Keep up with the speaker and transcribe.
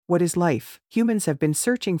What is life? Humans have been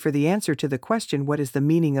searching for the answer to the question, what is the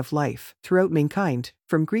meaning of life? Throughout mankind,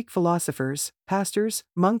 from Greek philosophers, pastors,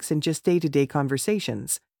 monks, and just day-to-day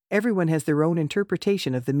conversations, everyone has their own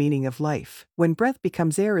interpretation of the meaning of life. When Breath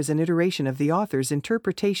Becomes Air is an iteration of the author's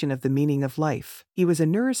interpretation of the meaning of life. He was a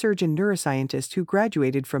neurosurgeon neuroscientist who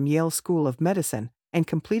graduated from Yale School of Medicine and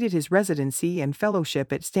completed his residency and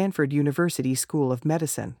fellowship at Stanford University School of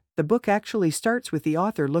Medicine. The book actually starts with the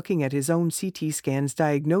author looking at his own CT scans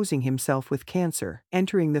diagnosing himself with cancer.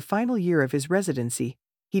 Entering the final year of his residency,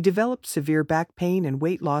 he developed severe back pain and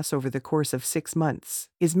weight loss over the course of 6 months.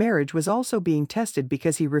 His marriage was also being tested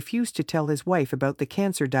because he refused to tell his wife about the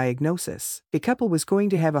cancer diagnosis. The couple was going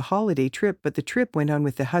to have a holiday trip, but the trip went on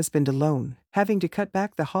with the husband alone. Having to cut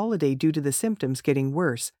back the holiday due to the symptoms getting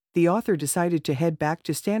worse, the author decided to head back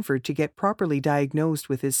to Stanford to get properly diagnosed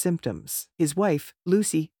with his symptoms. His wife,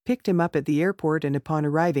 Lucy, picked him up at the airport, and upon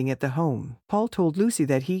arriving at the home, Paul told Lucy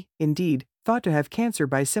that he, indeed, thought to have cancer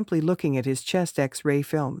by simply looking at his chest X-ray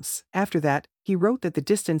films. After that, he wrote that the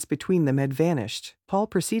distance between them had vanished. Paul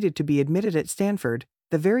proceeded to be admitted at Stanford,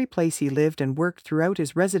 the very place he lived and worked throughout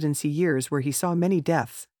his residency years, where he saw many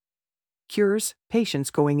deaths, cures, patients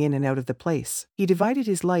going in and out of the place. He divided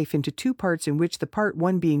his life into 2 parts, in which the part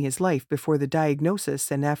 1 being his life before the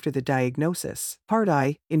diagnosis and after the diagnosis. Part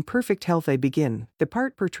I, In Perfect Health I Begin. The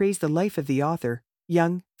part portrays the life of the author,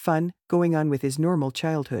 young, fun, going on with his normal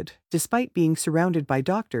childhood. Despite being surrounded by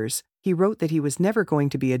doctors, he wrote that he was never going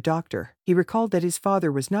to be a doctor. He recalled that his father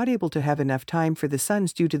was not able to have enough time for the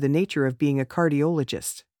sons due to the nature of being a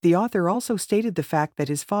cardiologist. The author also stated the fact that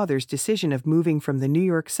his father's decision of moving from the New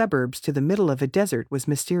York suburbs to the middle of a desert was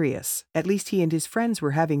mysterious. At least he and his friends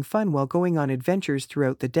were having fun while going on adventures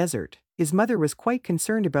throughout the desert. His mother was quite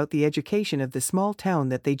concerned about the education of the small town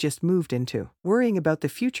that they just moved into. Worrying about the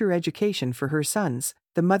future education for her sons,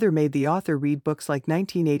 the mother made the author read books like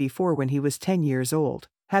 1984 when he was 10 years old.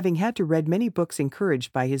 Having had to read many books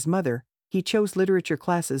encouraged by his mother, he chose literature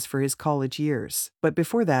classes for his college years. But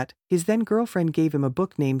before that, his then-girlfriend gave him a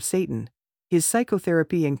book named Satan, His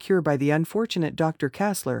Psychotherapy and Cure by the Unfortunate Dr.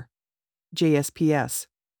 Kassler, JSPS,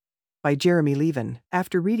 by Jeremy Levin.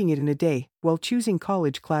 After reading it in a day, while choosing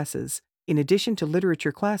college classes, in addition to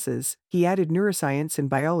literature classes, he added neuroscience and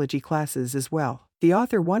biology classes as well. The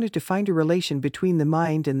author wanted to find a relation between the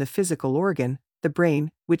mind and the physical organ, the brain,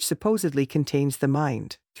 which supposedly contains the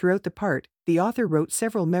mind. Throughout the part, the author wrote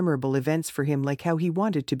several memorable events for him, like how he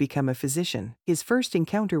wanted to become a physician, his first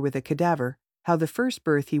encounter with a cadaver, how the first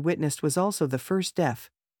birth he witnessed was also the first death,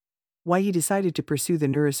 why he decided to pursue the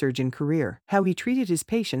neurosurgeon career, how he treated his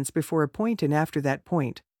patients before a point and after that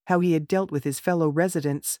point, how he had dealt with his fellow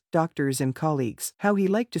residents, doctors, and colleagues, how he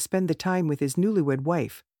liked to spend the time with his newlywed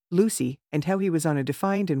wife, Lucy, and how he was on a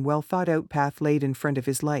defined and well-thought-out path laid in front of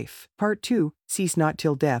his life. Part 2, Cease Not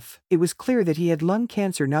Till Death. It was clear that he had lung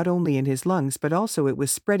cancer not only in his lungs but also it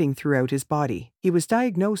was spreading throughout his body. He was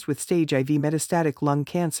diagnosed with stage IV metastatic lung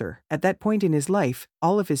cancer. At that point in his life,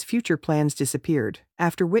 all of his future plans disappeared.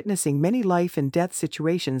 After witnessing many life and death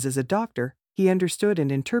situations as a doctor, he understood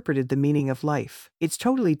and interpreted the meaning of life. It's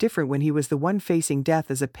totally different when he was the one facing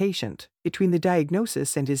death as a patient. Between the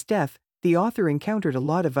diagnosis and his death, the author encountered a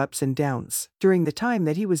lot of ups and downs during the time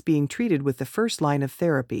that he was being treated with the first line of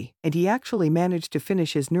therapy, and he actually managed to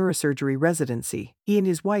finish his neurosurgery residency. He and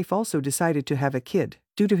his wife also decided to have a kid.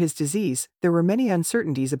 Due to his disease, there were many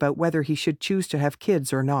uncertainties about whether he should choose to have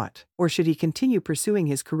kids or not, or should he continue pursuing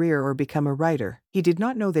his career or become a writer. He did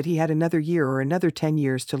not know that he had another year or another 10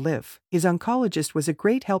 years to live. His oncologist was a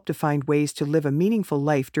great help to find ways to live a meaningful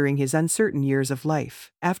life during his uncertain years of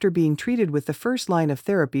life. After being treated with the first line of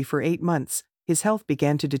therapy for 8 months, his health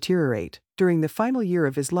began to deteriorate. During the final year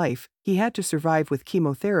of his life, he had to survive with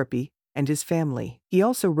chemotherapy and his family. He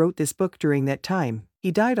also wrote this book during that time.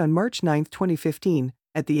 He died on March 9, 2015,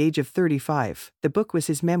 at the age of 35. The book was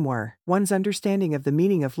his memoir. One's understanding of the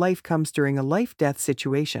meaning of life comes during a life-death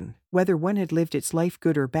situation, whether one had lived its life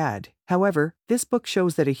good or bad. However, this book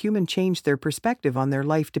shows that a human changed their perspective on their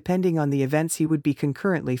life depending on the events he would be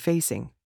concurrently facing.